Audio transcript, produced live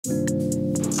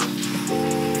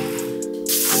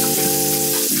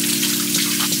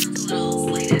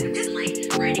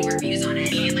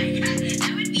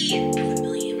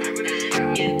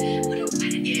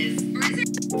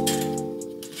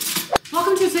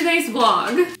today's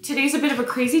vlog. Today's a bit of a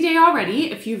crazy day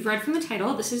already. If you've read from the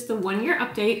title, this is the 1-year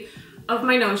update of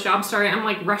my nose job. Sorry, I'm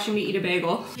like rushing to eat a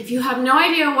bagel. If you have no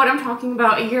idea what I'm talking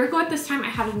about, a year ago at this time I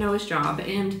had a nose job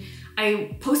and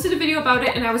I posted a video about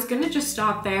it and I was gonna just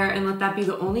stop there and let that be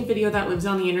the only video that lives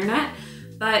on the internet.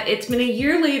 But it's been a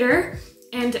year later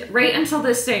and right until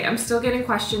this day, I'm still getting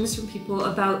questions from people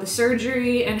about the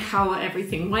surgery and how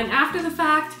everything went after the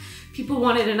fact. People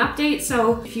wanted an update,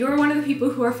 so if you are one of the people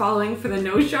who are following for the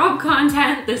nose job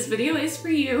content, this video is for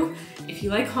you. If you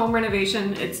like home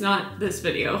renovation, it's not this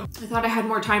video. I thought I had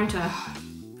more time to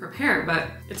prepare, but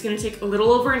it's gonna take a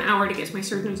little over an hour to get to my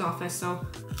surgeon's office, so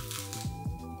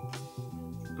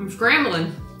I'm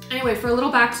scrambling. Anyway, for a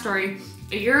little backstory,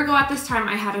 a year ago at this time,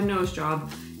 I had a nose job,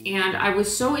 and I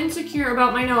was so insecure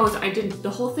about my nose, I did the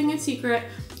whole thing in secret.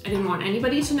 I didn't want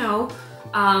anybody to know.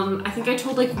 I think I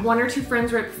told like 1 or 2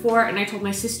 friends right before, and I told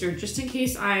my sister just in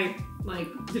case I like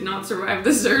did not survive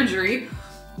the surgery.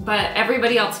 But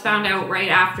everybody else found out right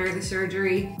after the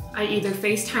surgery. I either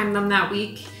FaceTimed them that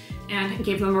week and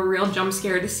gave them a real jump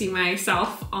scare to see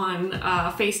myself on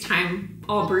FaceTime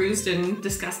all bruised and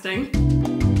disgusting.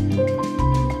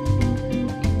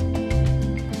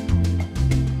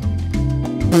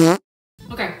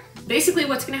 Okay. Basically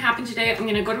what's gonna happen today, I'm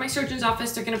gonna go to my surgeon's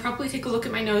office, they're gonna probably take a look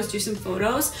at my nose, do some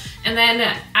photos, and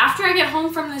then after I get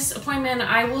home from this appointment,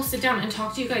 I will sit down and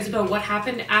talk to you guys about what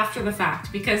happened after the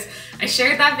fact, because I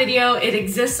shared that video, it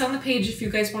exists on the page if you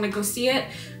guys wanna go see it,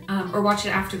 or watch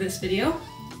it after this video.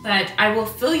 But I will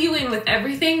fill you in with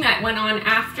everything that went on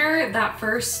after that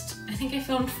first, I think I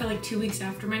filmed for like 2 weeks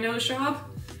after my nose job,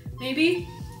 maybe,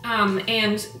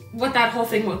 and what that whole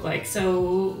thing looked like.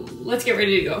 So let's get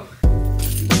ready to go.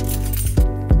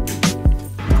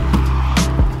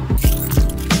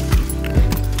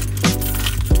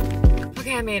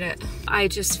 I made it. I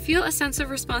just feel a sense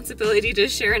of responsibility to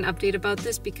share an update about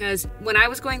this because when I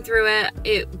was going through it,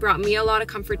 it brought me a lot of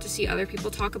comfort to see other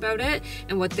people talk about it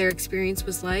and what their experience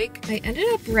was like. I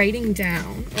ended up writing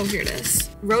down, oh here it is,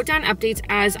 wrote down updates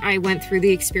as I went through the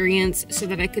experience so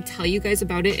that I could tell you guys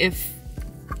about it if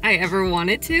I ever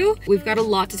wanted to. We've got a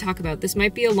lot to talk about. This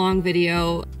might be a long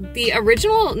video. The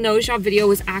original nose job video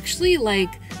was actually like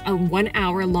a 1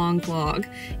 hour long vlog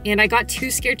and I got too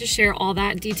scared to share all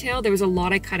that detail. There was a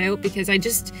lot I cut out because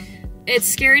it's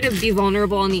scary to be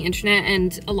vulnerable on the internet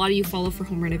and a lot of you follow for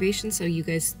home renovation, so you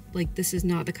guys, like, this is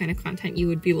not the kind of content you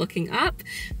would be looking up.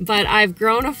 But I've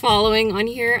grown a following on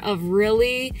here of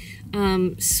really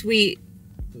sweet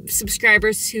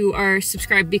subscribers who are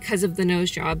subscribed because of the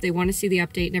nose job. They want to see the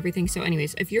update and everything. So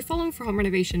anyways, if you're following for home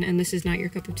renovation and this is not your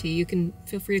cup of tea, you can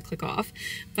feel free to click off.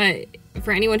 But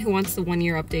for anyone who wants the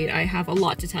 1-year update, I have a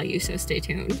lot to tell you, so stay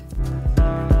tuned.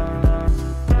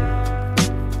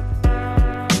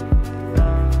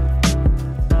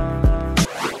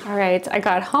 All right, I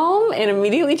got home and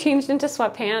immediately changed into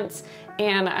sweatpants,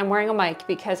 and I'm wearing a mic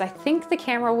because I think the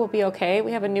camera will be okay.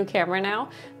 We have a new camera now,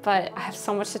 but I have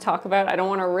so much to talk about. I don't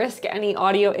want to risk any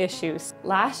audio issues.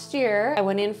 Last year, I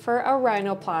went in for a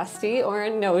rhinoplasty or a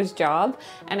nose job,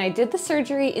 and I did the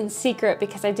surgery in secret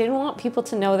because I didn't want people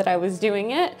to know that I was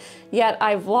doing it. Yet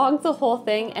I vlogged the whole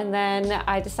thing, and then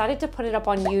I decided to put it up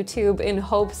on YouTube in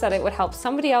hopes that it would help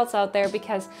somebody else out there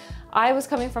because I was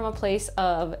coming from a place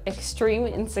of extreme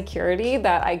insecurity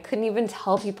that I couldn't even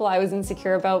tell people I was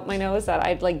insecure about my nose, that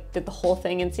I like did the whole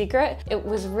thing in secret. It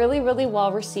was really, really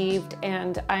well received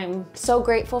and I'm so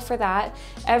grateful for that.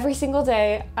 Every single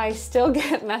day, I still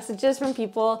get messages from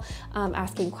people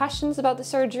asking questions about the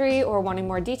surgery or wanting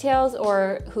more details,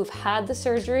 or who've had the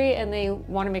surgery and they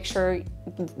want to make sure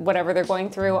whatever they're going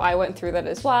through, I went through that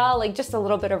as well. Like just a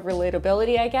little bit of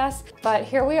relatability, I guess. But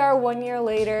here we are 1 year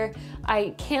later.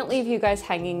 I can't leave you guys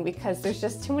hanging because there's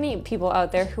just too many people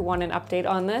out there who want an update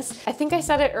on this. I think I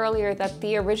said it earlier that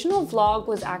the original vlog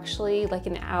was actually like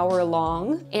an hour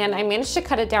long and I managed to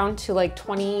cut it down to like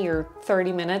 20 or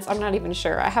 30 minutes. I'm not even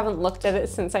sure. I haven't looked at it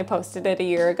since I posted it a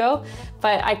year ago,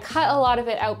 but I cut a lot of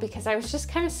it out because I was just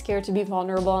kind of scared to be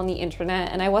vulnerable on the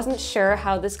internet and I wasn't sure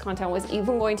how this content was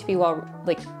even going to be well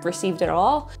received at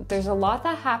all. There's a lot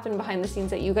that happened behind the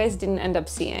scenes that you guys didn't end up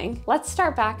seeing. Let's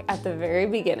start back at the very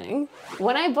beginning.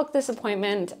 When I booked this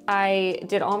appointment, I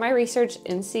did all my research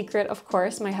in secret, of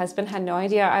course. My husband had no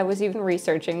idea I was even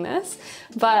researching this,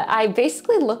 but I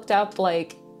basically looked up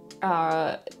like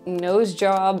nose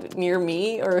job near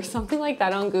me or something like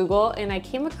that on Google, and I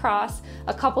came across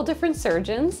a couple different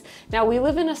surgeons. Now we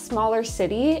live in a smaller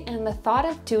city and the thought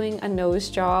of doing a nose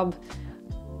job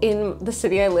in the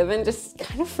city I live in just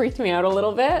kind of freaked me out a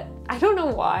little bit. I don't know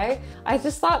why. I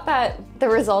just thought that the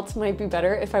results might be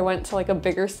better if I went to like a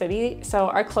bigger city. So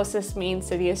our closest main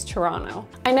city is Toronto.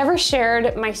 I never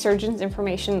shared my surgeon's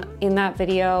information in that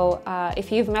video.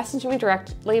 If you've messaged me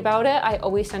directly about it, I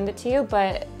always send it to you,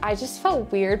 but I just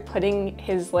felt weird putting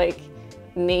his like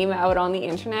name out on the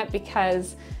internet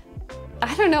because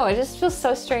I don't know, it just feels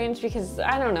so strange because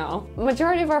I don't know.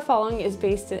 Majority of our following is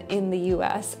based in the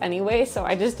US anyway, so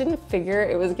I just didn't figure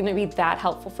it was gonna be that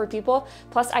helpful for people.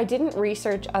 Plus I didn't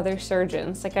research other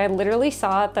surgeons. Like I literally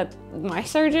saw that my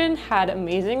surgeon had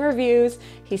amazing reviews.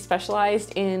 He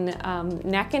specialized in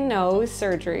neck and nose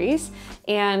surgeries,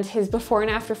 and his before and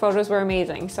after photos were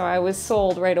amazing. So I was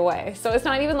sold right away. So it's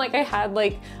not even like I had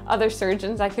like other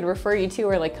surgeons I could refer you to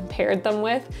or like compared them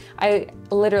with. I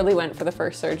literally went for the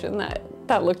first surgeon that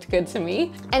looked good to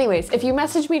me. Anyways, if you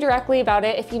message me directly about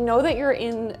it, if you know that you're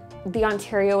in the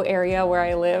Ontario area where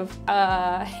I live,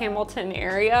 Hamilton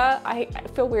area, I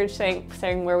feel weird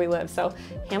saying where we live, so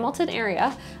Hamilton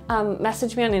area,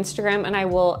 message me on Instagram and I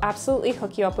will absolutely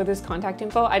hook you up with his contact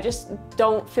info. I just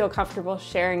don't feel comfortable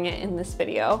sharing it in this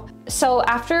video. So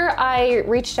after I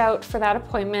reached out for that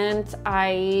appointment,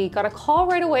 I got a call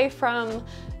right away from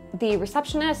the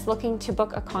receptionist looking to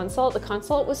book a consult. The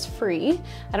consult was free.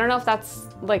 I don't know if that's,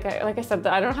 like I said,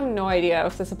 I don't have no idea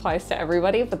if this applies to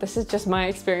everybody, but this is just my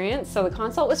experience. So the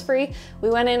consult was free. We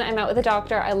went in, I met with the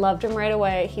doctor. I loved him right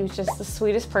away. He was just the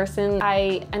sweetest person.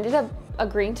 I ended up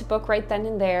agreeing to book right then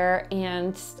and there,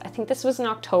 and I think this was in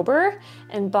October,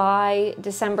 and by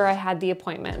December I had the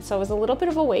appointment. So it was a little bit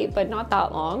of a wait, but not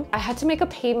that long. I had to make a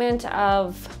payment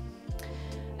of,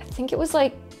 I think it was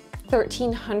like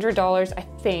 $1,300, I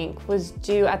think, was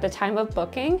due at the time of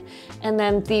booking, and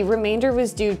then the remainder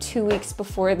was due 2 weeks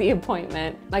before the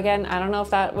appointment. Again, I don't know if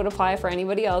that would apply for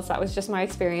anybody else. That was just my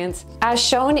experience. As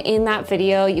shown in that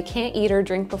video, you can't eat or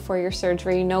drink before your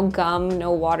surgery. No gum,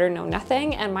 no water, no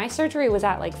nothing. And my surgery was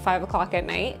at like 5 o'clock at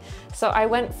night. So I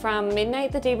went from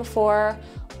midnight the day before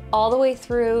all the way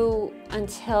through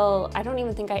until, I don't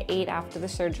even think I ate after the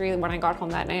surgery when I got home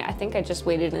that night. I think I just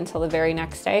waited until the very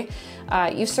next day.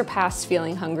 You surpass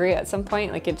feeling hungry at some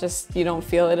point, like it just, you don't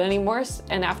feel it anymore.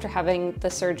 And after having the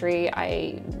surgery,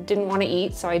 I didn't want to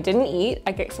eat, so I didn't eat.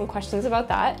 I get some questions about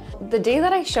that. The day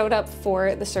that I showed up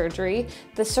for the surgery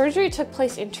took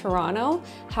place in Toronto.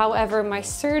 However, my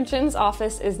surgeon's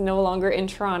office is no longer in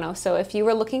Toronto. So if you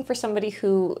were looking for somebody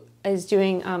who is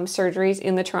doing surgeries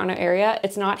in the Toronto area,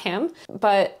 it's not him.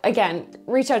 But again,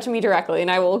 reach out to me directly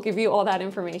and I will give you all that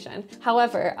information.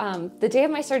 However, the day of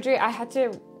my surgery, I had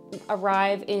to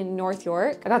arrive in North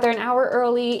York. I got there an hour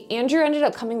early. Andrew ended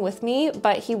up coming with me,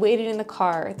 but he waited in the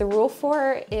car. The rule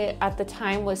for it at the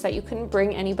time was that you couldn't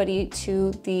bring anybody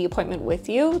to the appointment with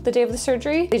you the day of the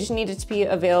surgery. They just needed to be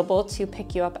available to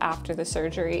pick you up after the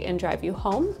surgery and drive you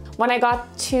home. When I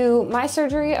got to my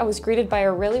surgery, I was greeted by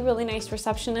a really, really nice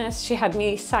receptionist. She had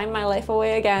me sign my life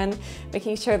away again,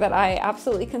 making sure that I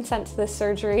absolutely consent to this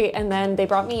surgery. And then they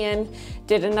brought me in,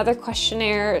 did another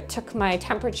questionnaire, took my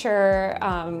temperature,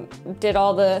 did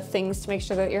all the things to make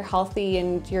sure that you're healthy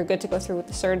and you're good to go through with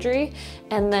the surgery,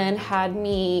 and then had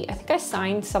me, I think I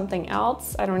signed something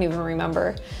else, I don't even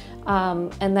remember.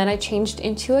 And then I changed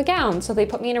into a gown. So they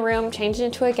put me in a room, changed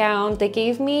into a gown. They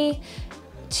gave me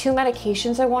 2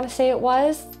 medications, I want to say it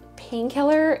was,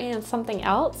 painkiller and something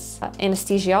else.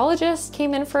 Anesthesiologist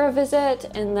came in for a visit,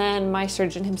 and then my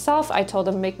surgeon himself, I told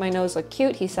him make my nose look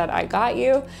cute. He said, I got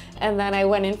you. And then I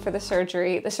went in for the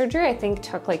surgery. The surgery I think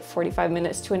took like 45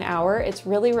 minutes to an hour. It's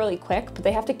really, really quick, but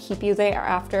they have to keep you there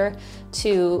after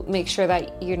to make sure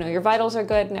that, you know, your vitals are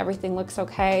good and everything looks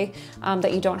okay,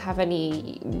 that you don't have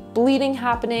any bleeding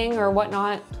happening or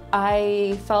whatnot.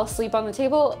 I fell asleep on the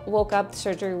table, woke up, the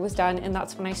surgery was done, and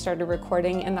that's when I started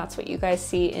recording, and that's what you guys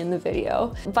see in the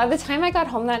video. By the time I got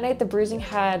home that night, the bruising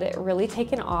had really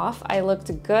taken off. I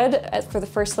looked good for the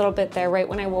first little bit there right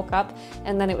when I woke up,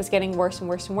 and then it was getting worse and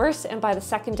worse and worse, and by the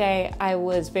second day, I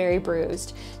was very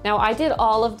bruised. Now, I did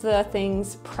all of the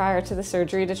things prior to the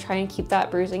surgery to try and keep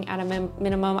that bruising at a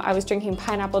minimum. I was drinking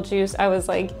pineapple juice, I was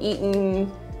like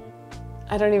eating,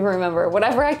 I don't even remember.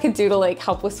 Whatever I could do to like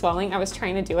help with swelling, I was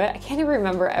trying to do it. I can't even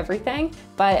remember everything,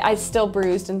 but I still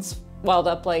bruised and swelled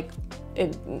up, like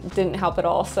it didn't help at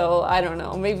all. So I don't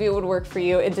know, maybe it would work for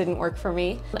you. It didn't work for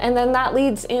me. And then that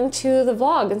leads into the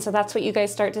vlog. And so that's what you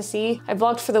guys start to see. I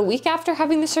vlogged for the week after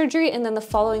having the surgery and then the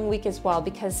following week as well,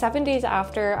 because 7 days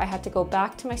after I had to go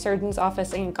back to my surgeon's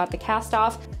office and got the cast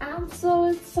off. I'm so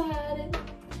excited.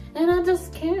 and I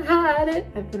just can't hide it.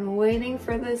 I've been waiting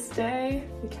for this day.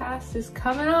 The cast is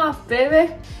coming off,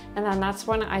 baby. And then that's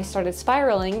when I started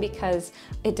spiraling because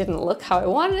it didn't look how I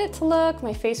wanted it to look.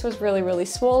 My face was really, really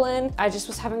swollen. I just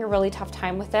was having a really tough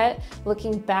time with it.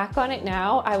 Looking back on it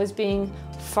now, I was being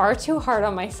far too hard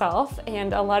on myself,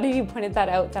 and a lot of you pointed that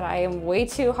out, that I am way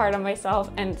too hard on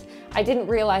myself, and I didn't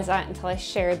realize that until I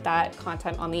shared that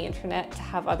content on the internet to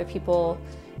have other people,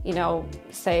 you know,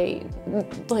 say,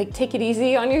 like, take it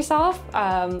easy on yourself.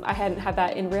 I hadn't had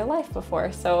that in real life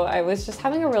before, so I was just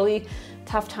having a really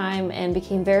tough time and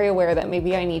became very aware that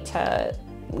maybe I need to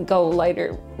go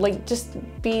lighter, like just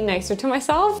be nicer to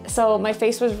myself. So my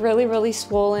face was really, really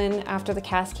swollen after the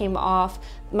cast came off.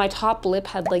 My top lip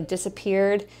had like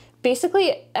disappeared.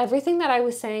 Basically everything that I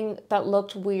was saying that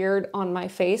looked weird on my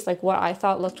face, like what I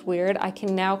thought looked weird, I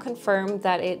can now confirm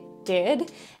that it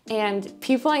did. And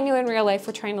people I knew in real life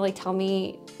were trying to like tell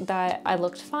me that I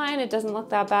looked fine, it doesn't look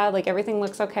that bad, like everything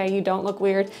looks okay, you don't look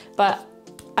weird. But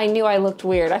I knew I looked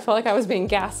weird. I felt like I was being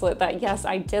gaslit that yes,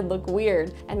 I did look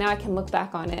weird. And now I can look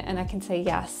back on it and I can say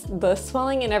yes, the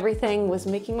swelling and everything was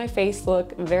making my face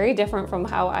look very different from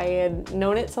how I had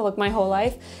known it to look my whole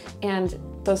life. And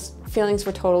those feelings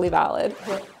were totally valid.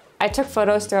 I took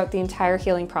photos throughout the entire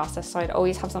healing process, so I'd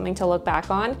always have something to look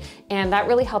back on. And that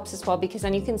really helps as well, because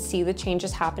then you can see the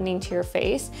changes happening to your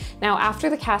face. Now, after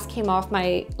the cast came off,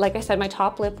 like I said, my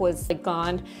top lip was like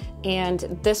gone, and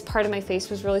this part of my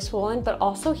face was really swollen, but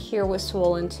also here was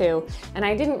swollen too. And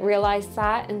I didn't realize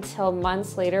that until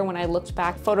months later when I looked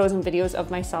back, photos and videos of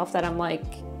myself, that I'm like,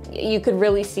 you could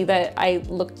really see that I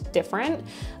looked different.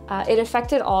 It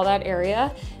affected all that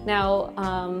area. Now,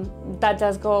 that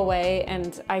does go away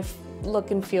and I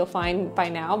look and feel fine by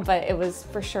now, but it was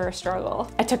for sure a struggle.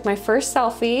 I took my first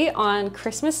selfie on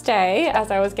Christmas Day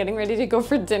as I was getting ready to go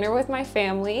for dinner with my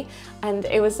family, and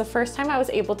it was the first time I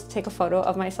was able to take a photo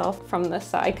of myself from the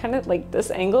side, kind of like this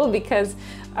angle, because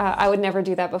I would never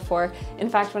do that before. In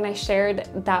fact, when I shared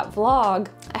that vlog,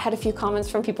 I had a few comments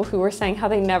from people who were saying how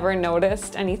they never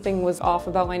noticed anything was off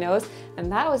about my nose,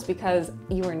 and that was because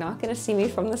you were not gonna see me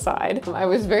from the side. I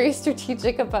was very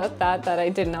strategic about that I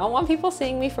did not want people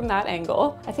seeing me from that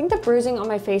angle. I think the bruising on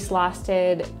my face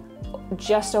lasted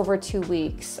just over 2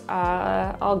 weeks.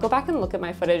 I'll go back and look at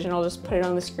my footage and I'll just put it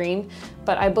on the screen,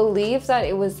 but I believe that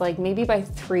it was like maybe by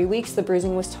 3 weeks the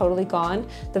bruising was totally gone.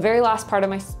 The very last part of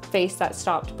my face that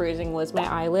stopped bruising was my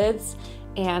eyelids,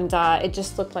 and it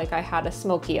just looked like I had a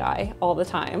smoky eye all the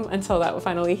time until that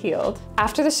finally healed.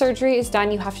 After the surgery is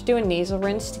done, you have to do a nasal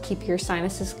rinse to keep your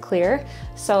sinuses clear.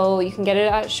 So you can get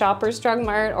it at Shoppers Drug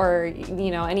Mart or,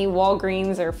 you know, any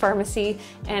Walgreens or pharmacy,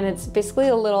 and it's basically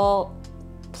a little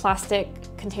plastic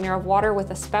container of water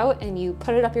with a spout, and you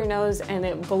put it up your nose and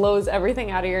it blows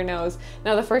everything out of your nose.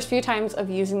 Now, the first few times of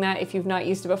using that, if you've not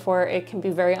used it before, it can be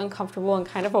very uncomfortable and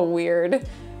kind of a weird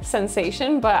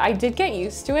sensation, but I did get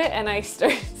used to it and I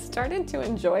started to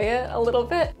enjoy it a little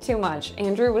bit too much.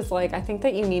 Andrew was like, I think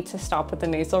that you need to stop with the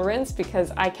nasal rinse,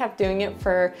 because I kept doing it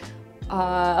for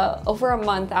over a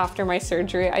month after my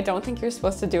surgery. I don't think you're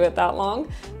supposed to do it that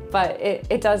long, but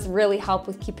it does really help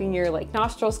with keeping your like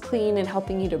nostrils clean and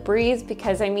helping you to breathe,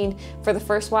 because I mean, for the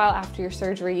first while after your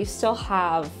surgery, you still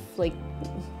have like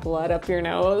blood up your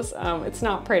nose. It's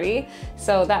not pretty,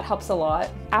 so that helps a lot.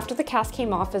 After the cast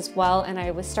came off as well and I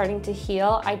was starting to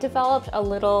heal, I developed a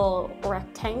little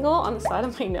rectangle on the side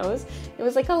of my nose. It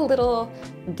was like a little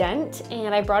dent,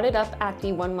 and I brought it up at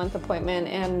the 1 month appointment,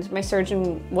 and my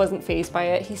surgeon wasn't fazed by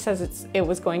it. He says it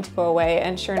was going to go away,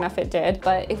 and sure enough it did,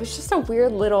 but it was just a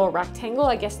weird little rectangle.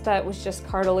 I guess that was just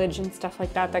cartilage and stuff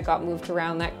like that that got moved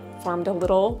around that formed a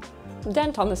little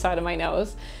dent on the side of my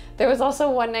nose. There was also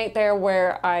one night there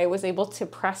where I was able to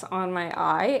press on my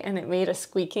eye and it made a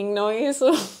squeaking noise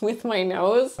with my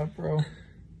nose. What up, bro?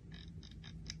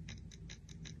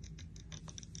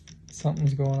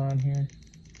 Something's going on here.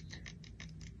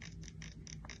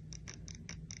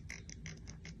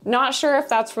 Not sure if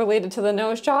that's related to the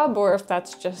nose job or if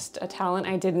that's just a talent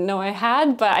I didn't know I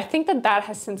had, but I think that that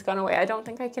has since gone away. I don't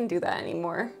think I can do that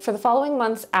anymore. For the following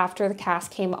months after the cast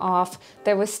came off,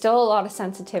 there was still a lot of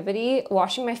sensitivity.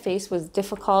 Washing my face was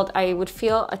difficult. I would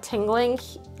feel a tingling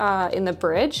in the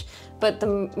bridge, but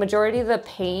the majority of the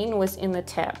pain was in the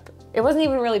tip. It wasn't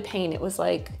even really pain. It was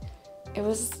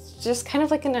just kind of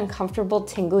like an uncomfortable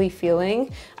tingly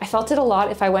feeling. I felt it a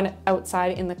lot if I went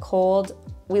outside in the cold.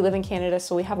 We live in Canada,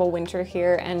 so we have a winter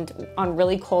here, and on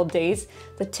really cold days,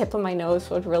 the tip of my nose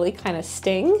would really kind of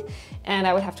sting, and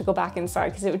I would have to go back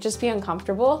inside because it would just be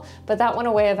uncomfortable, but that went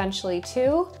away eventually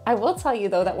too. I will tell you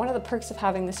though that one of the perks of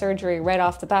having the surgery right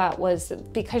off the bat was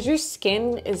because your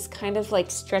skin is kind of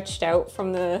like stretched out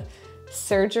from the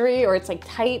surgery or it's like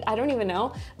tight, I don't even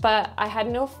know, but I had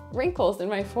no wrinkles in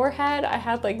my forehead. I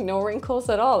had like no wrinkles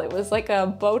at all. It was like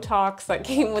a Botox that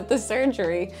came with the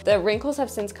surgery. The wrinkles have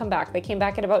since come back. They came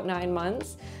back at about 9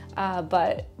 months,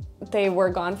 but they were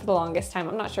gone for the longest time.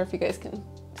 I'm not sure if you guys can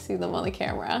see them on the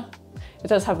camera. It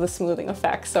does have the smoothing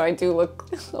effect, so I do look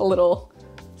a little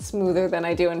smoother than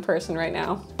I do in person right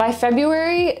now. By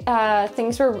February,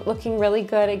 things were looking really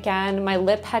good again. My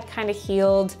lip had kind of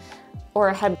healed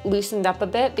or had loosened up a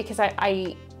bit because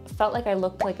I felt like I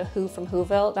looked like a Who from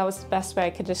Whoville. That was the best way I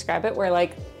could describe it, where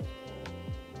like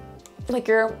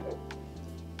you're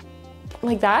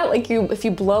like that, like if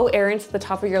you blow air into the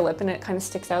top of your lip and it kind of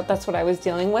sticks out, that's what I was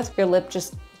dealing with. Your lip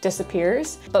just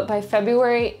disappears. But by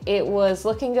February, it was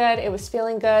looking good, it was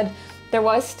feeling good. There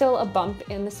was still a bump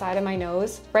in the side of my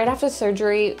nose. Right after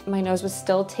surgery, my nose was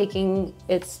still taking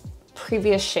its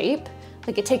previous shape.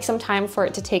 Like it takes some time for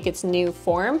it to take its new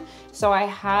form. So I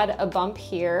had a bump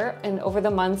here, and over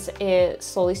the months it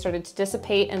slowly started to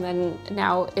dissipate, and then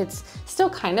now it's still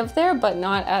kind of there, but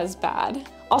not as bad.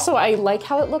 Also, I like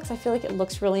how it looks. I feel like it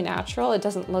looks really natural. It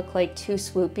doesn't look like too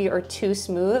swoopy or too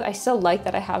smooth. I still like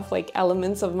that I have like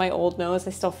elements of my old nose.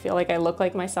 I still feel like I look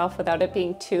like myself without it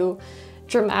being too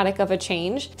dramatic of a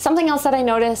change. Something else that I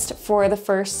noticed for the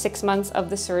first 6 months of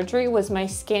the surgery was my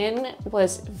skin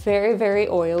was very, very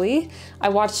oily. I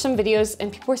watched some videos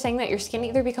and people were saying that your skin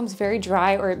either becomes very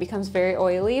dry or it becomes very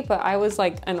oily, but I was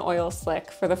like an oil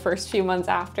slick for the first few months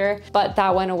after, but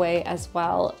that went away as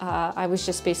well. I was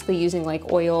just basically using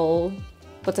like oil,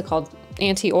 what's it called?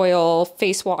 Anti-oil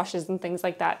face washes and things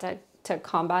like that to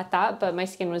combat that, but my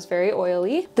skin was very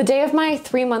oily. The day of my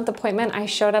 3-month appointment, I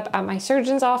showed up at my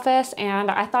surgeon's office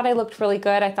and I thought I looked really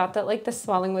good. I thought that like the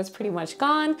swelling was pretty much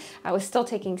gone. I was still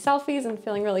taking selfies and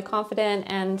feeling really confident,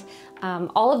 and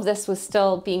all of this was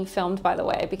still being filmed, by the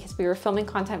way, because we were filming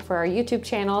content for our YouTube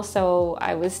channel. So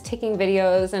I was taking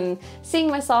videos and seeing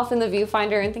myself in the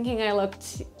viewfinder and thinking I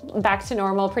looked back to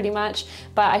normal pretty much.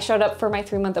 But I showed up for my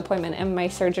 3-month appointment and my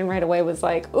surgeon right away was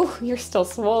like, "Oh, you're still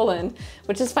swollen,"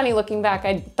 which is funny looking back.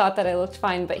 I thought that I looked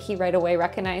fine, but he right away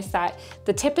recognized that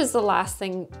the tip is the last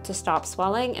thing to stop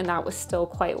swelling, and that was still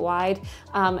quite wide.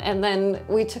 And then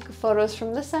we took photos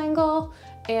from this angle,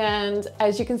 and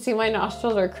as you can see, my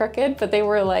nostrils are crooked, but they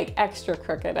were like extra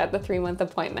crooked at the 3-month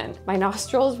appointment. My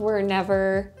nostrils were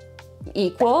never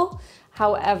equal.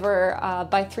 However,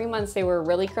 by 3 months, they were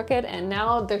really crooked, and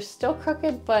now they're still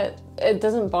crooked, but it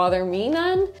doesn't bother me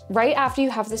none. Right after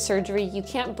you have the surgery, you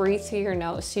can't breathe through your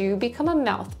nose, so you become a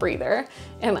mouth breather.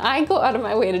 And I go out of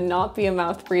my way to not be a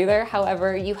mouth breather.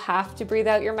 However, you have to breathe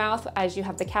out your mouth as you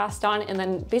have the cast on, and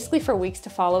then basically for weeks to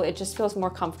follow, it just feels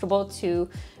more comfortable to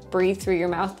breathe through your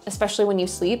mouth, especially when you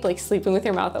sleep, like sleeping with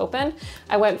your mouth open.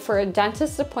 I went for a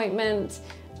dentist appointment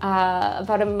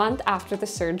about a month after the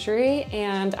surgery,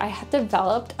 and I had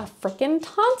developed a freaking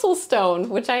tonsil stone,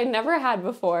 which I had never had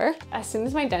before. As soon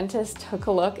as my dentist took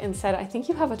a look and said, "I think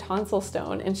you have a tonsil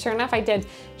stone," and sure enough I did.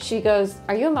 She goes,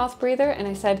 "Are you a mouth breather?" And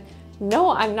I said,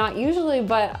 "No, I'm not usually,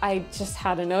 but I just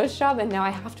had a nose job and now I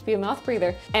have to be a mouth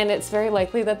breather." And it's very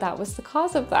likely that that was the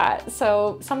cause of that.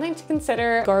 So something to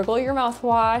consider: gargle your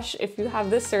mouthwash if you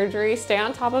have this surgery, stay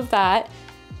on top of that.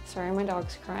 Sorry, my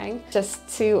dog's crying. Just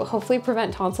to hopefully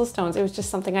prevent tonsil stones. It was just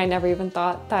something I never even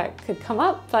thought that could come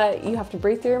up, but you have to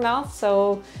breathe through your mouth,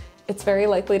 so it's very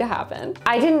likely to happen.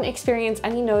 I didn't experience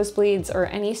any nosebleeds or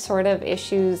any sort of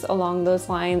issues along those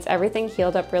lines. Everything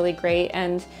healed up really great,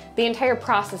 and the entire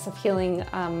process of healing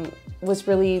was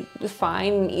really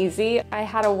fine and easy. I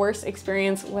had a worse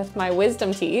experience with my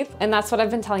wisdom teeth, and that's what I've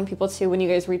been telling people too when you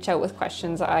guys reach out with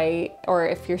questions. Or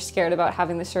if you're scared about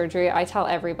having the surgery, I tell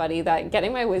everybody that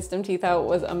getting my wisdom teeth out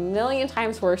was a million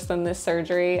times worse than this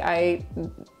surgery. I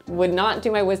would not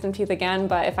do my wisdom teeth again,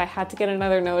 but if I had to get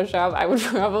another nose job, I would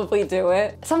probably do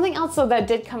it. Something else though that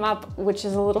did come up, which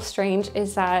is a little strange,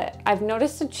 is that I've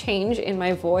noticed a change in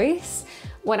my voice.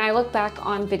 When I look back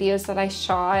on videos that I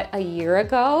shot a year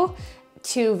ago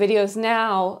to videos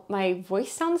now, my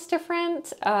voice sounds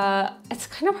different. It's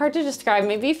kind of hard to describe.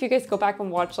 Maybe if you guys go back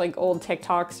and watch like old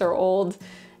TikToks or old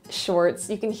shorts,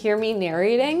 you can hear me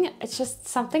narrating. It's just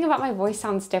something about my voice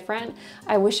sounds different.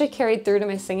 I wish I carried through to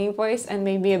my singing voice and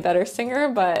made me a better singer,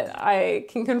 but I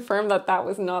can confirm that that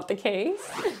was not the case.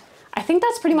 I think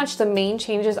that's pretty much the main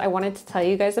changes I wanted to tell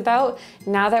you guys about.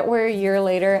 Now that we're a year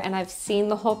later and I've seen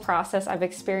the whole process, I've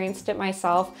experienced it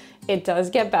myself, it does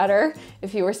get better.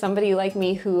 If you were somebody like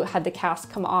me who had the cast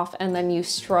come off and then you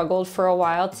struggled for a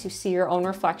while to see your own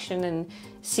reflection and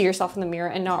see yourself in the mirror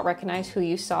and not recognize who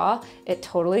you saw, it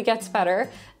totally gets better.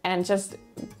 And just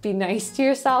be nice to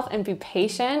yourself and be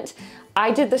patient.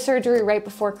 I did the surgery right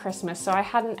before Christmas, so I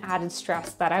had an added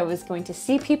stress that I was going to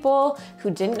see people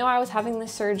who didn't know I was having the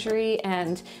surgery,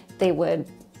 and they would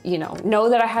know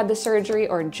that I had the surgery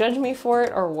or judge me for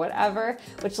it or whatever,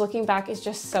 which looking back is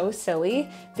just so silly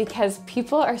because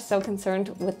people are so concerned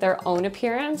with their own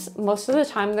appearance. Most of the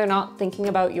time they're not thinking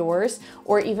about yours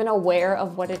or even aware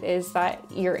of what it is that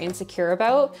you're insecure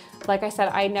about. Like I said,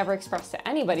 I never expressed to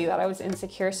anybody that I was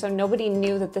insecure, so nobody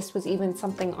knew that this was even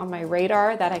something on my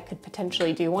radar that I could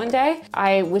potentially do one day.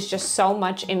 I was just so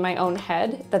much in my own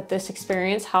head that this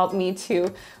experience helped me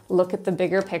to look at the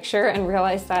bigger picture and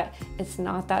realize that it's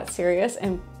not that serious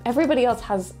and everybody else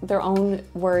has their own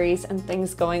worries and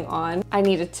things going on. I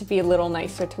needed to be a little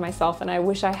nicer to myself, and I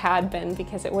wish I had been,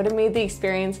 because it would have made the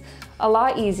experience a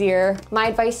lot easier. My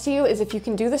advice to you is if you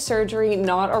can do the surgery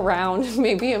not around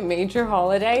maybe a major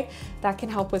holiday, that can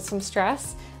help with some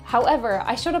stress. However,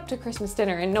 I showed up to Christmas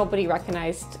dinner and nobody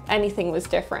recognized anything was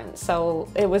different, so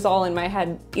it was all in my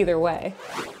head either way.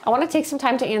 I want to take some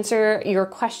time to answer your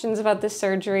questions about this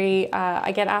surgery.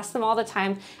 I get asked them all the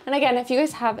time. And again, if you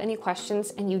guys have any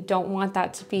questions and you don't want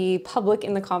that to be public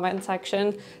in the comment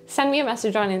section, send me a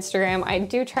message on Instagram. I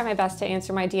do try my best to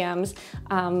answer my DMs,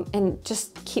 and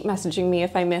just keep messaging me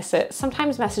if I miss it.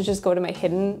 Sometimes messages go to my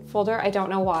hidden folder. I don't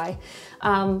know why.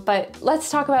 But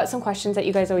let's talk about some questions that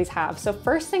you guys always have. So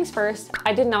first things first,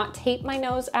 I did not tape my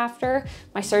nose after.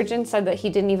 My surgeon said that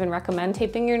he didn't even recommend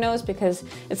taping your nose because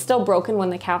it's still broken when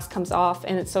the cast comes off,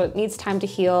 and so it needs time to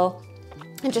heal.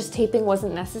 And just taping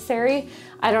wasn't necessary.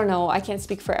 I don't know, I can't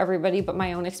speak for everybody, but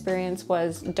my own experience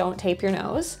was don't tape your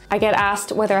nose. I get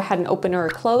asked whether I had an open or a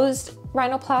closed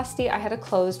rhinoplasty. I had a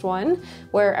closed one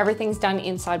where everything's done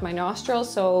inside my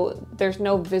nostrils, so there's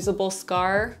no visible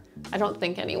scar. I don't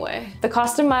think anyway. The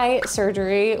cost of my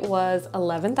surgery was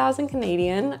 11,000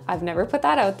 Canadian. I've never put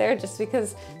that out there just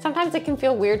because sometimes it can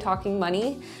feel weird talking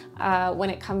money when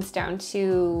it comes down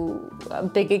to a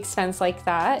big expense like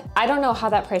that. I don't know how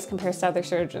that price compares to other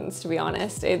surgeons, to be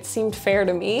honest. It seemed fair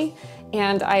to me,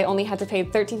 and I only had to pay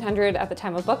 1,300 at the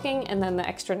time of booking, and then the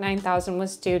extra 9,000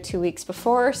 was due 2 weeks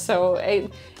before, so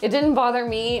it didn't bother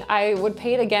me. I would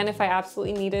pay it again if I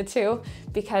absolutely needed to,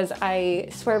 because I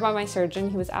swear by my surgeon,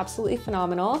 he was absolutely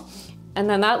phenomenal. And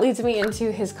then that leads me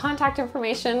into his contact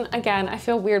information. Again, I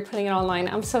feel weird putting it online.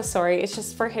 I'm so sorry. It's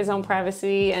just for his own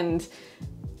privacy, and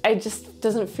it just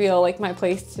doesn't feel like my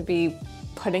place to be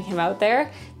putting him out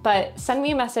there. But send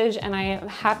me a message and I am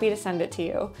happy to send it to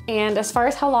you. And as far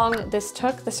as how long this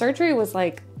took, the surgery was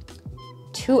like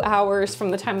 2 hours from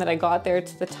the time that I got there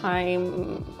to the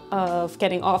time of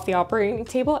getting off the operating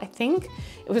table, I think.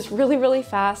 It was really, really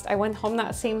fast. I went home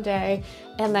that same day,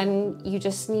 and then you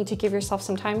just need to give yourself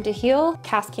some time to heal.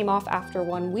 Cast came off after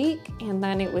 1 week, and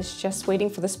then it was just waiting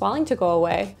for the swelling to go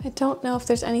away. I don't know if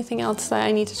there's anything else that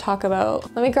I need to talk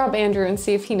about. Let me grab Andrew and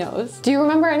see if he knows. Do you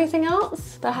remember anything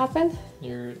else that happened?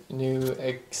 Your new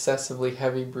excessively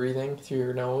heavy breathing through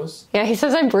your nose. Yeah, he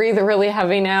says I breathe really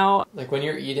heavy now. Like when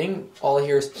you're eating, all I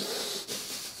hear is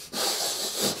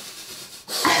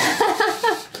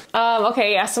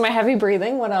okay, yeah, so my heavy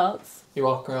breathing, what else? You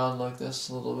walk around like this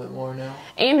a little bit more now.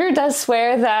 Andrew does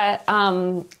swear that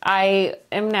I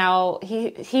am now,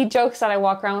 he jokes that I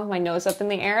walk around with my nose up in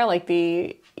the air, like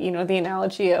the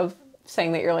analogy of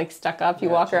saying that you're like stuck up, you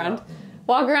walk around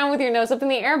with your nose up in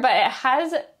the air, but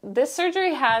this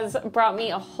surgery has brought me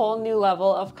a whole new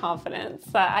level of confidence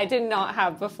that I did not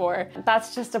have before.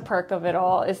 That's just a perk of it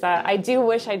all, is that I do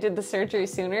wish I did the surgery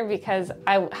sooner, because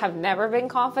I have never been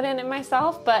confident in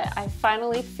myself, but I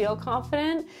finally feel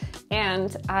confident,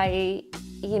 and I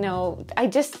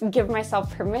just give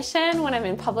myself permission when I'm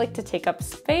in public to take up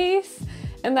space.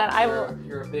 And that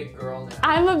you're a big girl now.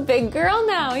 I'm a big girl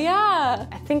now, yeah.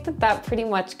 I think that pretty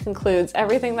much concludes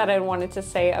everything that I wanted to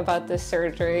say about this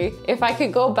surgery. If I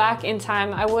could go back in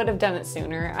time, I would have done it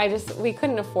sooner. We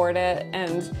couldn't afford it,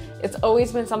 and it's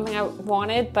always been something I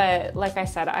wanted, but like I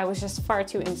said, I was just far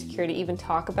too insecure to even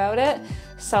talk about it.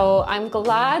 So I'm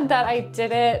glad that I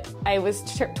did it. I was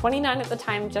 29 at the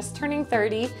time, just turning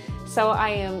 30. So I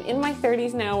am in my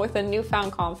 30s now with a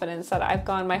newfound confidence that I've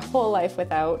gone my whole life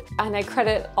without. And I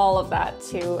credit all of that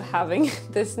to having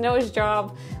this nose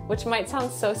job, which might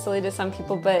sound so silly to some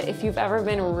people, but if you've ever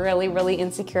been really, really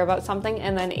insecure about something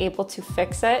and then able to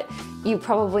fix it, you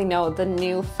probably know the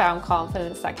newfound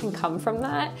confidence that can come from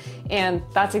that. And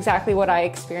that's exactly what I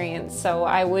experienced. So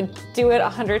I would do it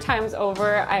 100 times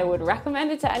over. I would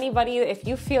recommend it to anybody. If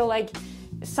you feel like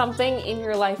something in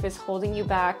your life is holding you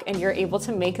back and you're able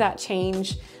to make that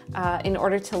change in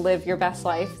order to live your best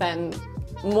life, then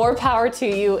more power to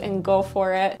you and go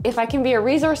for it. If I can be a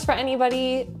resource for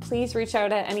anybody, please reach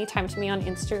out at any time to me on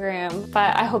Instagram.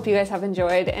 But I hope you guys have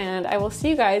enjoyed, and I will see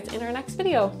you guys in our next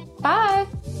video.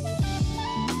 Bye!